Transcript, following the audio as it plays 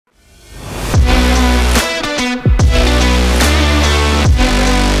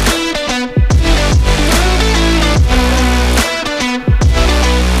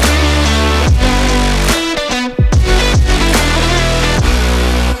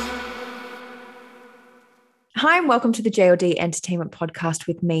Hi, and welcome to the JLD Entertainment Podcast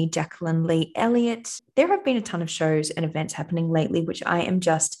with me, Jacqueline Lee Elliott. There have been a ton of shows and events happening lately, which I am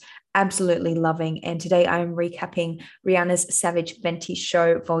just absolutely loving. And today I am recapping Rihanna's Savage Fenty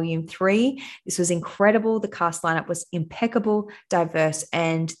show, Volume 3. This was incredible. The cast lineup was impeccable, diverse,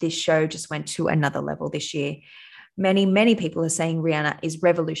 and this show just went to another level this year. Many people are saying Rihanna is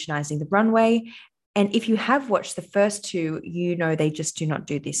revolutionizing the runway. And if you have watched the first two, you know they just do not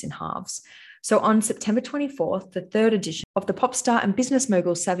do this in halves. So on September 24th, the third edition of the pop star and business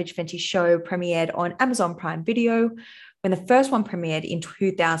mogul Savage Fenty show premiered on Amazon Prime Video. When the first one premiered in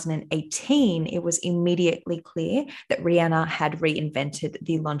 2018, it was immediately clear that Rihanna had reinvented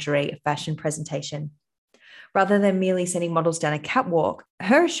the lingerie fashion presentation. Rather than merely sending models down a catwalk,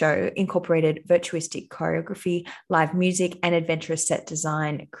 her show incorporated virtuistic choreography, live music, and adventurous set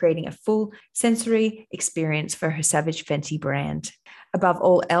design, creating a full sensory experience for her Savage Fenty brand. Above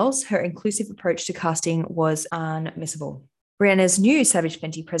all else, her inclusive approach to casting was unmissable. Rihanna's new Savage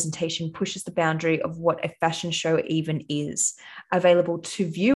Fenty presentation pushes the boundary of what a fashion show even is. Available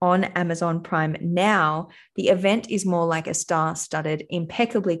to view on Amazon Prime now, the event is more like a star-studded,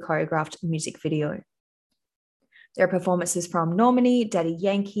 impeccably choreographed music video. There are performances from Normani, Daddy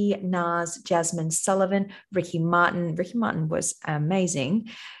Yankee, Nas, Jasmine Sullivan, Ricky Martin. Ricky Martin was amazing.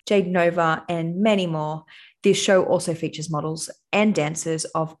 Jade Nova, and many more. This show also features models and dancers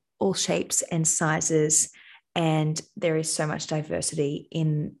of all shapes and sizes, and there is so much diversity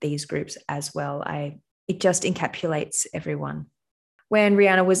in these groups as well. It just encapsulates everyone. When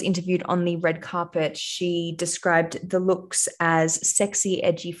Rihanna was interviewed on the red carpet, she described the looks as sexy,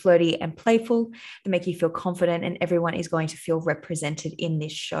 edgy, flirty, and playful. They make you feel confident, and everyone is going to feel represented in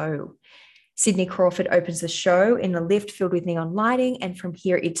this show. Sydney Crawford opens the show in a lift filled with neon lighting, and from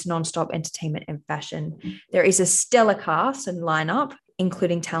here, it's nonstop entertainment and fashion. There is a stellar cast and lineup,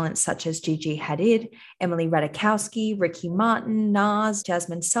 including talents such as Gigi Hadid, Emily Ratajkowski, Ricky Martin, Nas,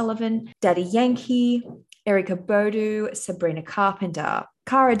 Jasmine Sullivan, Daddy Yankee, Erykah Badu, Sabrina Carpenter,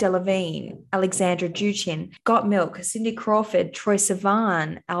 Cara Delevingne, Alexandra Juchin, Got Milk, Cindy Crawford, Troye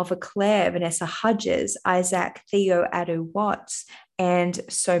Sivan, Alva Clare, Vanessa Hudgens, Isaac Theo Adu Watts, and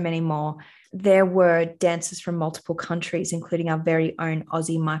so many more. There were dancers from multiple countries, including our very own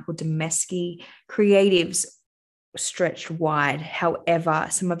Aussie Michael Demesky. Creatives stretched wide. However,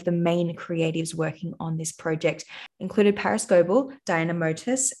 some of the main creatives working on this project included Paris Goebel, Diana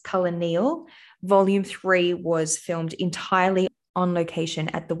Motis, Cullen Neal. Volume 3 was filmed entirely on location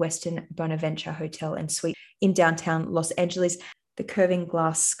at the Westin Bonaventure Hotel and Suite in downtown Los Angeles. The curving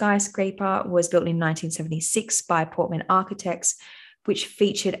glass skyscraper was built in 1976 by Portman Architects, which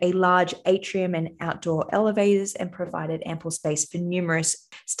featured a large atrium and outdoor elevators and provided ample space for numerous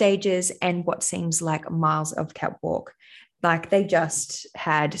stages and what seems like miles of catwalk. Like, they just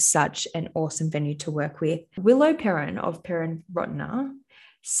had such an awesome venue to work with. Willow Perrin of Perrin Rotner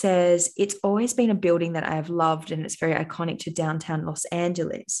says, it's always been a building that I have loved and it's very iconic to downtown Los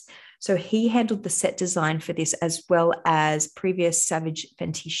Angeles. So he handled the set design for this as well as previous Savage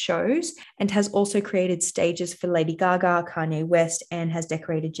Fenty shows, and has also created stages for Lady Gaga, Kanye West, and has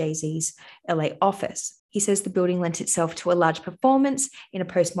decorated Jay-Z's LA office. He says the building lent itself to a large performance in a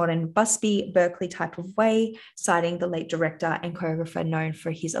postmodern Busby Berkeley type of way, citing the late director and choreographer known for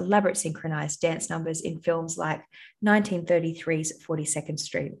his elaborate synchronized dance numbers in films like 1933's 42nd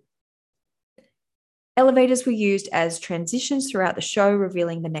Street. Elevators were used as transitions throughout the show,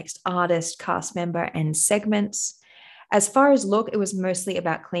 revealing the next artist, cast member, and segments. As far as look, it was mostly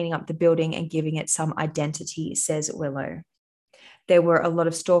about cleaning up the building and giving it some identity, says Willow. There were a lot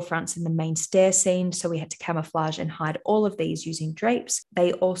of storefronts in the main stair scene, so we had to camouflage and hide all of these using drapes.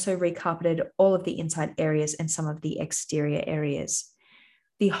 They also recarpeted all of the inside areas and some of the exterior areas.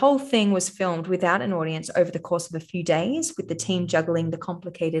 The whole thing was filmed without an audience over the course of a few days, with the team juggling the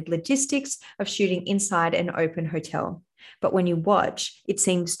complicated logistics of shooting inside an open hotel. But when you watch, it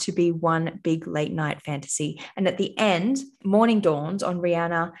seems to be one big late night fantasy. And at the end, morning dawns on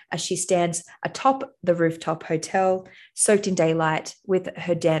Rihanna as she stands atop the rooftop hotel, soaked in daylight, with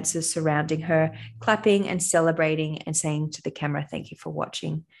her dancers surrounding her, clapping and celebrating and saying to the camera, "Thank you for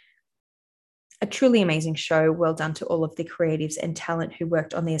watching." A truly amazing show. Well done to all of the creatives and talent who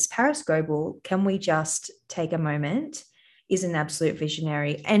worked on this. Paris Goebel, can we just take a moment, is an absolute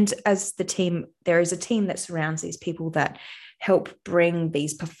visionary. And as the team, there is a team that surrounds these people that help bring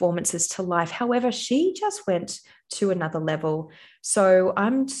these performances to life. However, she just went to another level. So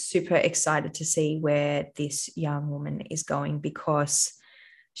I'm super excited to see where this young woman is going, because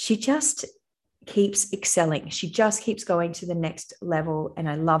she just keeps excelling. She just keeps going to the next level, and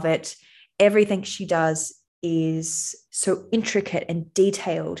I love it. Everything she does is so intricate and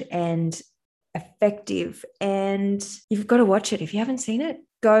detailed, and effective, and you've got to watch it. If you haven't seen it,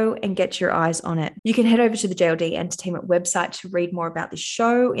 go and get your eyes on it. You can head over to the JLD Entertainment website to read more about the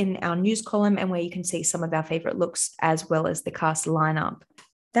show in our news column, and where you can see some of our favorite looks as well as the cast lineup.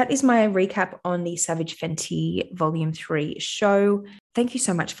 That is my recap on the Savage Fenty Volume 3 show. Thank you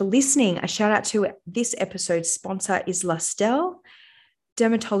so much for listening. A shout out to this episode's sponsor is Lastel.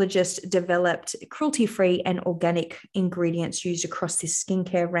 Dermatologist developed cruelty-free and organic ingredients used across this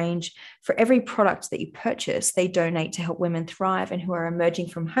skincare range. For every product that you purchase, they donate to help women thrive and who are emerging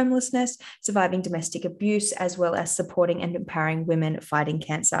from homelessness, surviving domestic abuse, as well as supporting and empowering women fighting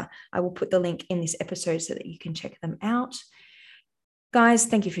cancer. I will put the link in this episode so that you can check them out. Guys,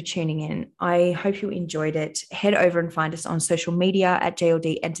 thank you for tuning in. I hope you enjoyed it. Head over and find us on social media at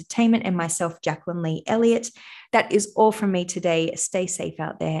JLD Entertainment and myself, Jacqueline Lee Elliott. That is all from me today. Stay safe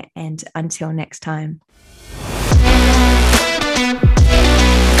out there, and until next time.